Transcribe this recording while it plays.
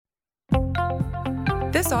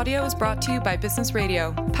This audio is brought to you by Business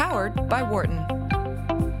Radio, powered by Wharton.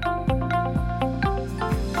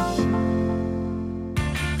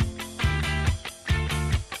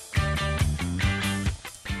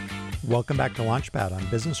 Welcome back to Launchpad on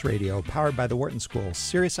Business Radio, powered by the Wharton School,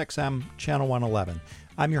 Sirius XM, Channel 111.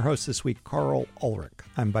 I'm your host this week, Carl Ulrich.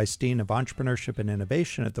 I'm Vice Dean of Entrepreneurship and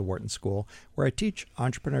Innovation at the Wharton School, where I teach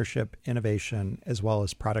entrepreneurship, innovation, as well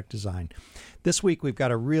as product design. This week, we've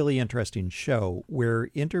got a really interesting show. We're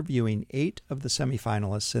interviewing 8 of the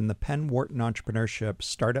semifinalists in the Penn Wharton Entrepreneurship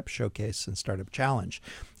Startup Showcase and Startup Challenge.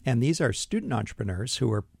 And these are student entrepreneurs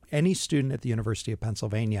who are any student at the University of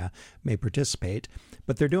Pennsylvania may participate,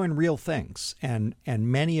 but they're doing real things. And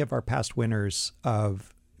many of the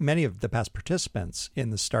past participants in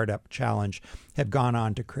the Startup Challenge have gone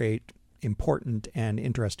on to create important and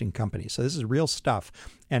interesting companies. So this is real stuff.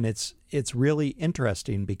 And it's really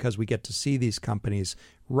interesting because we get to see these companies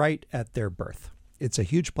right at their birth. It's a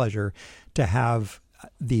huge pleasure to have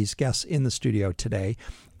these guests in the studio today.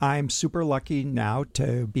 I'm super lucky now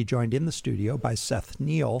to be joined in the studio by Seth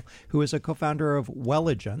Neel, who is a co-founder of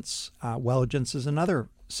Welligence. Welligence is another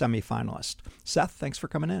semifinalist. Seth, thanks for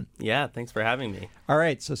coming in. Yeah, thanks for having me. All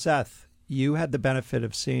right, so Seth, you had the benefit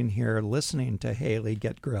of listening to Haley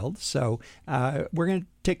get grilled. So we're going to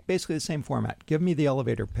take basically the same format. Give me the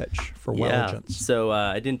elevator pitch for Welligence. Yeah, so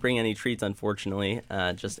I didn't bring any treats, unfortunately,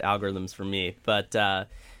 just algorithms for me. But that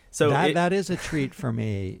is a treat for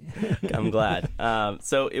me. I'm glad.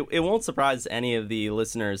 So it won't surprise any of the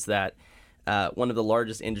listeners that one of the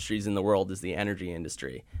largest industries in the world is the energy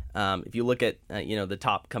industry. If you look at the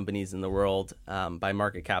top companies in the world by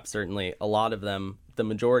market cap, certainly a lot of them, the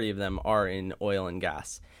majority of them, are in oil and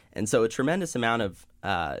gas. And so a tremendous amount of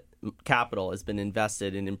capital has been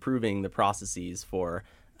invested in improving the processes for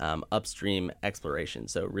upstream exploration.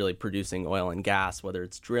 So really producing oil and gas, whether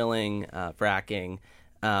it's drilling, fracking.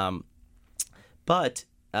 But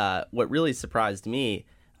what really surprised me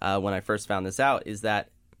when I first found this out is that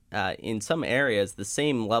in some areas, the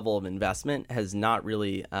same level of investment has not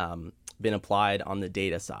really been applied on the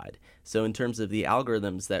data side. So in terms of the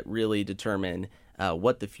algorithms that really determine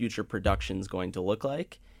what the future production is going to look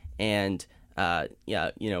like and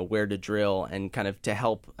where to drill and kind of to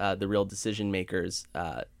help the real decision makers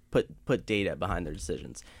put data behind their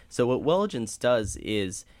decisions. So what Welligence does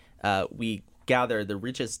is we gather the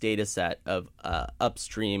richest data set of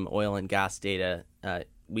upstream oil and gas data,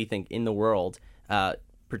 we think, in the world,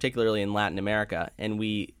 particularly in Latin America, and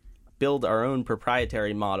we build our own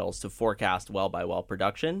proprietary models to forecast well-by-well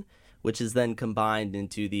production, which is then combined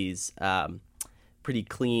into these pretty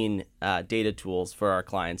clean data tools for our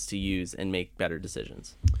clients to use and make better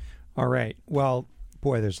decisions. All right. Well,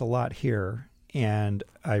 boy, there's a lot here. And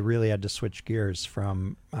I really had to switch gears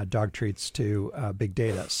from dog treats to big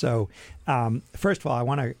data. So first of all, I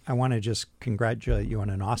want to just congratulate you on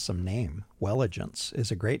an awesome name. Welligence is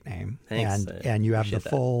a great name. Thanks. And you have the that.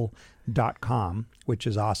 full .com, which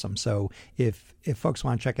is awesome. So if folks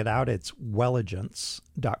want to check it out, it's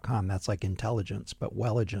welligence.com. That's like intelligence, but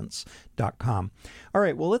welligence.com. All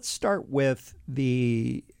right. Well, let's start with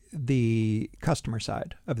the customer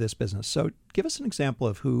side of this business. So give us an example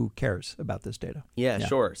of who cares about this data. Yeah,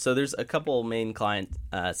 sure. So there's a couple main client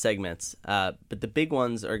segments, but the big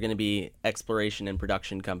ones are going to be exploration and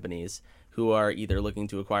production companies who are either looking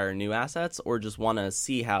to acquire new assets or just want to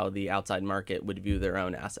see how the outside market would view their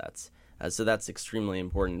own assets. So that's extremely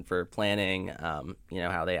important for planning,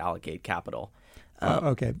 how they allocate capital.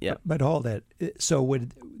 Okay. Yeah. But hold it. So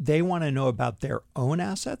would they want to know about their own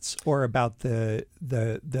assets or about the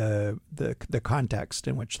context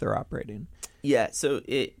in which they're operating? Yeah. So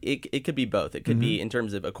it could be both. It could be in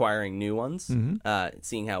terms of acquiring new ones,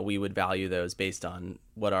 seeing how we would value those based on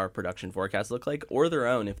what our production forecasts look like, or their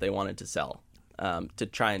own if they wanted to sell, to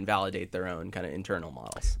try and validate their own kind of internal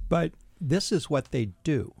models. But this is what they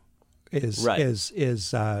do. Is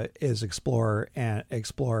explore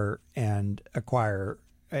and acquire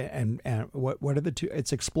and what are the two?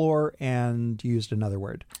 It's explore and you used another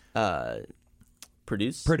word.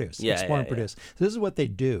 Produce. Yeah, explore and produce. So this is what they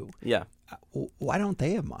do. Yeah. Why don't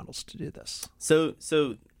they have models to do this? So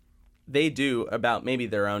they do about maybe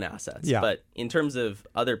their own assets. Yeah. But in terms of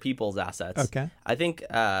other people's assets, okay. I think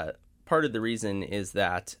part of the reason is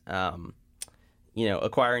that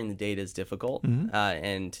acquiring the data is difficult,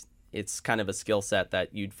 and it's kind of a skill set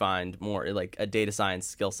that you'd find more like a data science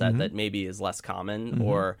skill set that maybe is less common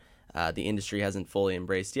or the industry hasn't fully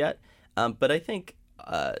embraced yet. But I think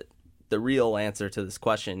the real answer to this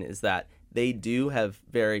question is that they do have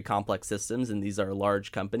very complex systems, and these are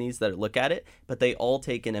large companies that look at it, but they all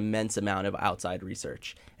take an immense amount of outside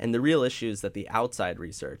research. And the real issue is that the outside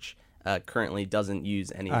research currently doesn't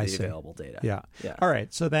use any of the available data. Yeah. All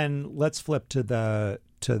right. So then let's flip to the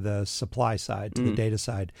supply side, to the data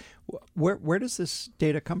side. Where does this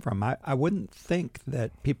data come from? I wouldn't think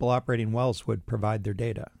that people operating wells would provide their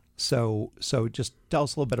data. So just tell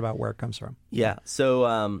us a little bit about where it comes from. Yeah.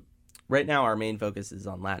 So right now our main focus is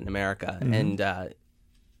on Latin America, and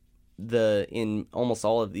in almost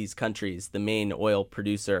all of these countries, the main oil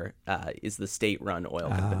producer is the state-run oil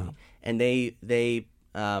company, and they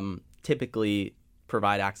typically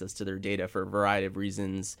provide access to their data for a variety of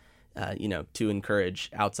reasons. To encourage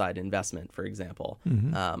outside investment, for example,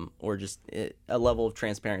 or just a level of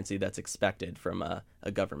transparency that's expected from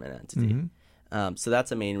a government entity. So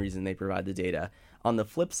that's a main reason they provide the data. On the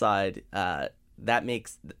flip side,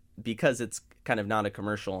 because it's kind of not a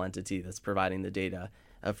commercial entity that's providing the data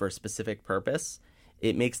for a specific purpose,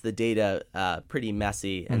 it makes the data pretty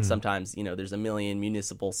messy. And sometimes, there's a million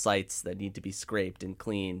municipal sites that need to be scraped and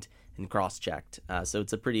cleaned and cross-checked. So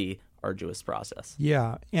it's a pretty arduous process.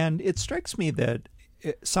 Yeah, and it strikes me that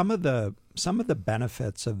some of the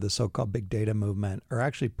benefits of the so-called big data movement are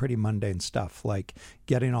actually pretty mundane stuff, like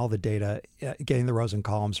getting all the data, getting the rows and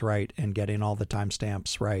columns right, and getting all the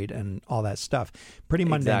timestamps right, and all that stuff. Pretty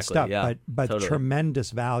mundane stuff, yeah, but totally. Tremendous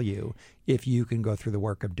value if you can go through the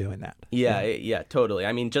work of doing that. Yeah, totally.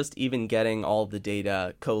 I mean, just even getting all the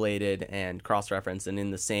data collated and cross-referenced and in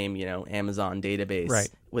the same, Amazon database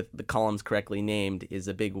with the columns correctly named is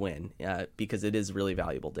a big win because it is really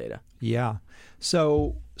valuable data. Yeah.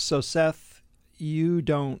 So Seth, you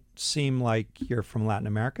don't seem like you're from Latin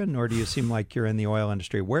America, nor do you seem like you're in the oil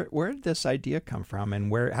industry. Where did this idea come from,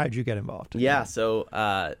 and how did you get involved? Yeah, so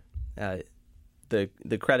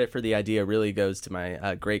the credit for the idea really goes to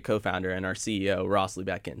my great co-founder and our CEO, Ross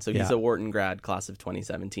Lubetkin. So he's a Wharton grad, class of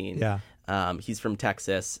 2017. Yeah. He's from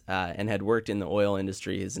Texas and had worked in the oil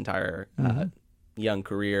industry his entire young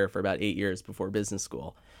career for about 8 years before business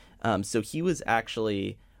school. So he was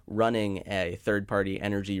actually running a third-party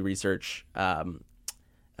energy research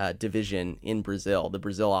division in Brazil, the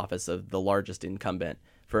Brazil office of the largest incumbent,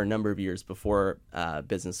 for a number of years before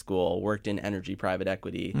business school, worked in energy private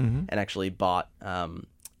equity, and actually worked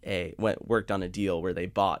on a deal where they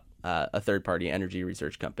bought a third-party energy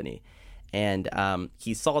research company. And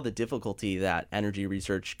he saw the difficulty that energy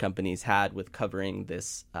research companies had with covering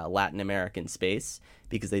this Latin American space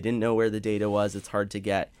because they didn't know where the data was. It's hard to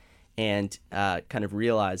get. And kind of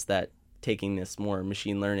realized that taking this more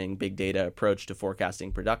machine learning, big data approach to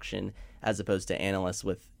forecasting production, as opposed to analysts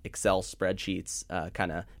with Excel spreadsheets,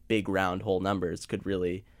 kind of big round hole numbers, could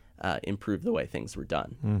really improve the way things were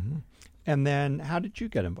done. And then how did you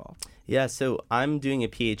get involved? Yeah, so I'm doing a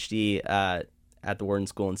PhD at the Wharton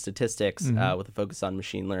School in Statistics with a focus on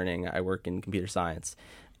machine learning. I work in computer science.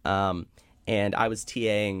 And I was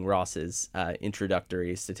TAing Ross's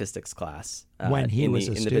introductory statistics class when he was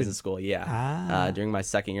in the business school, during my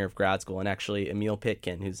second year of grad school. And actually, Emil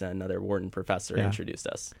Pitkin, who's another Wharton professor, introduced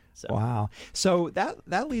us. So. Wow! So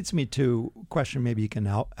that leads me to a question. Maybe you can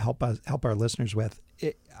help our listeners with.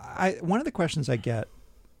 One of the questions I get,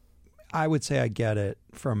 I would say I get it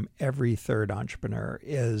from every third entrepreneur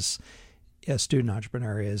is a student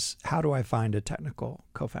entrepreneur is, how do I find a technical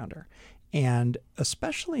co-founder? And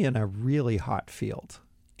especially in a really hot field.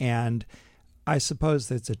 And I suppose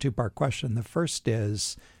that's a two-part question. The first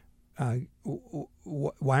is,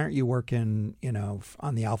 why aren't you working,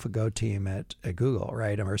 on the AlphaGo team at Google,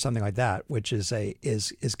 right, or something like that, which is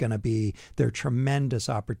going to be, there are tremendous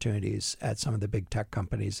opportunities at some of the big tech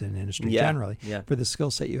companies in the industry generally for the skill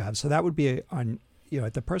set you have. So that would be on,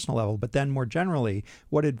 at the personal level. But then more generally,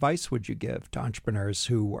 what advice would you give to entrepreneurs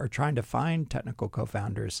who are trying to find technical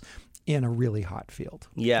co-founders in a really hot field?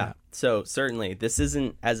 Yeah. So certainly this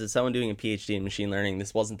isn't, as someone doing a PhD in machine learning,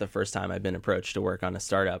 this wasn't the first time I've been approached to work on a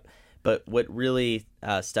startup. But what really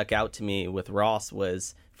stuck out to me with Ross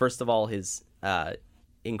was, first of all, his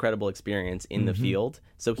incredible experience in the field.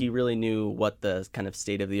 So he really knew what the kind of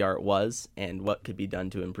state of the art was and what could be done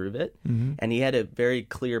to improve it. And he had a very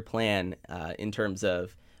clear plan in terms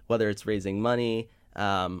of whether it's raising money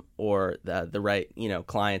or the right,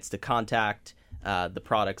 clients to contact, the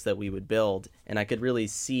products that we would build. And I could really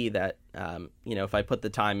see that, if I put the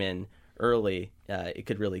time in early, it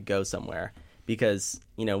could really go somewhere. Because,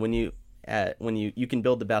 when you can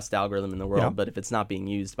build the best algorithm in the world, but if it's not being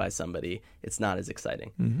used by somebody, it's not as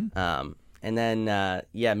exciting. And then,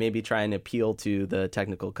 maybe try and appeal to the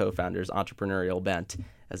technical co-founder's entrepreneurial bent,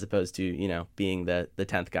 as opposed to, being the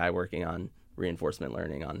 10th guy working on reinforcement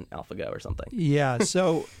learning on AlphaGo or something.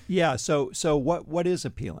 So what is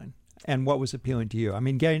appealing? And what was appealing to you? I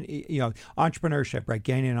mean, entrepreneurship, right?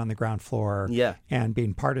 Getting in on the ground floor and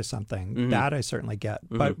being part of something, that I certainly get.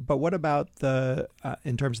 But what about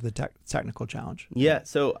in terms of the technical challenge? Yeah,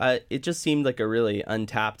 so it just seemed like a really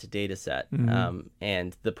untapped data set.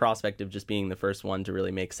 And the prospect of just being the first one to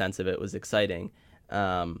really make sense of it was exciting.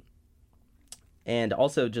 And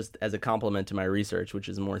also just as a complement to my research, which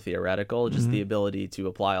is more theoretical, just the ability to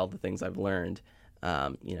apply all the things I've learned,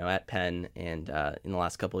 at Penn and in the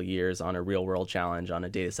last couple of years on a real world challenge on a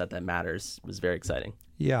data set that matters was very exciting.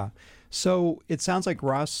 Yeah. So it sounds like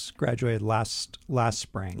Ross graduated last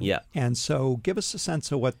spring. Yeah. And so give us a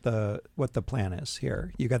sense of what the plan is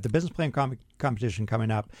here. You got the business plan competition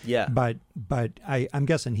coming up. Yeah. But I'm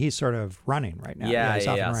guessing he's sort of running right now.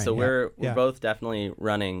 Yeah. So we're both definitely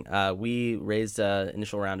running. We raised an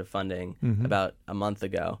initial round of funding about a month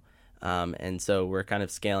ago. And so we're kind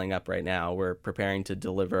of scaling up right now. We're preparing to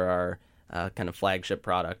deliver our kind of flagship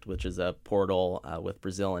product, which is a portal with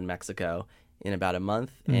Brazil and Mexico in about a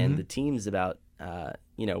month. And the team's about,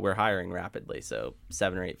 we're hiring rapidly. So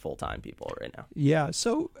 7 or 8 full-time people right now. Yeah.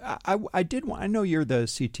 So I know you're the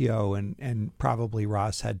CTO and probably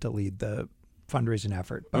Ross had to lead the fundraising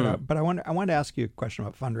effort, but I wanted to ask you a question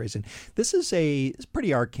about fundraising. This is a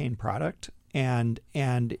pretty arcane product and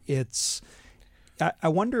it's, I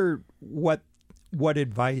wonder what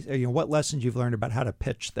advice, what lessons you've learned about how to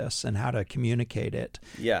pitch this and how to communicate it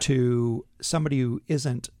to somebody who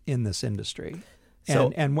isn't in this industry,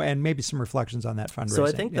 and maybe some reflections on that fundraising. So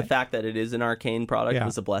I think the fact that it is an arcane product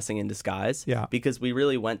was a blessing in disguise, because we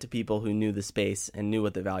really went to people who knew the space and knew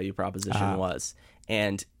what the value proposition was,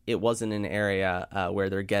 and it wasn't an area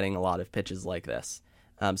where they're getting a lot of pitches like this.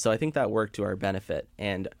 So I think that worked to our benefit,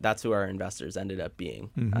 and that's who our investors ended up being,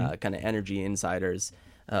 kind of energy insiders.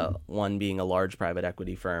 One being a large private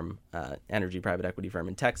equity firm, energy private equity firm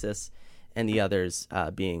in Texas, and the others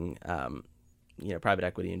being, private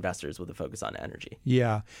equity investors with a focus on energy.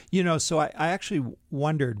 Yeah. So I actually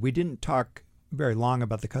wondered, we didn't talk very long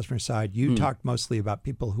about the customer side. You talked mostly about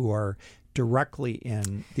people who are directly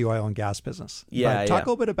in the oil and gas business. Talk a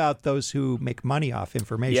little bit about those who make money off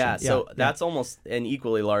information. So that's almost an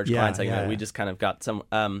equally large client segment. We just kind of got some,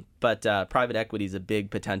 but private equity is a big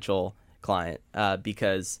potential client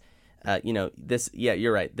because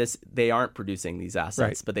you're right, they aren't producing these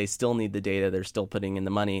assets, but they still need the data, they're still putting in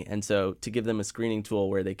the money, and so to give them a screening tool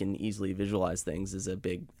where they can easily visualize things is a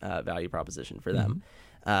big value proposition for them.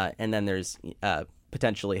 And then there's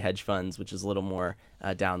potentially hedge funds, which is a little more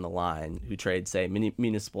down the line, who trade, say,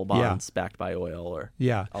 municipal bonds backed by oil or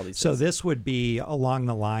all these things. So this would be along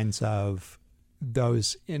the lines of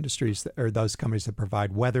those industries or those companies that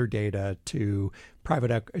provide weather data to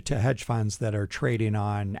to hedge funds that are trading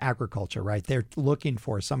on agriculture, right? They're looking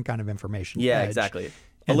for some kind of information. Yeah, exactly.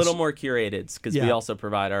 A little more curated because we also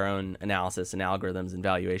provide our own analysis and algorithms and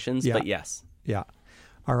valuations, but yes. Yeah.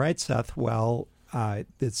 All right, Seth. Well,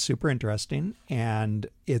 it's super interesting, and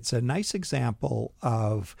it's a nice example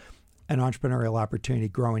of an entrepreneurial opportunity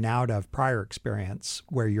growing out of prior experience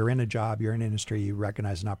where you're in a job, you're in industry, you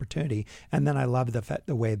recognize an opportunity. And then I love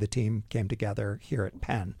the way the team came together here at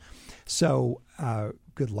Penn. So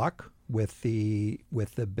good luck with the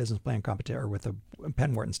business plan competition, or with the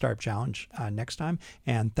Penn Wharton Startup Challenge next time.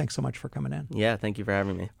 And thanks so much for coming in. Yeah, thank you for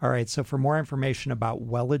having me. All right. So for more information about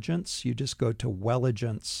Welligence, you just go to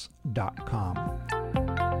welligence.com.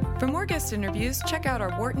 For more guest interviews, check out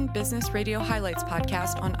our Wharton Business Radio Highlights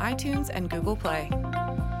podcast on iTunes and Google Play.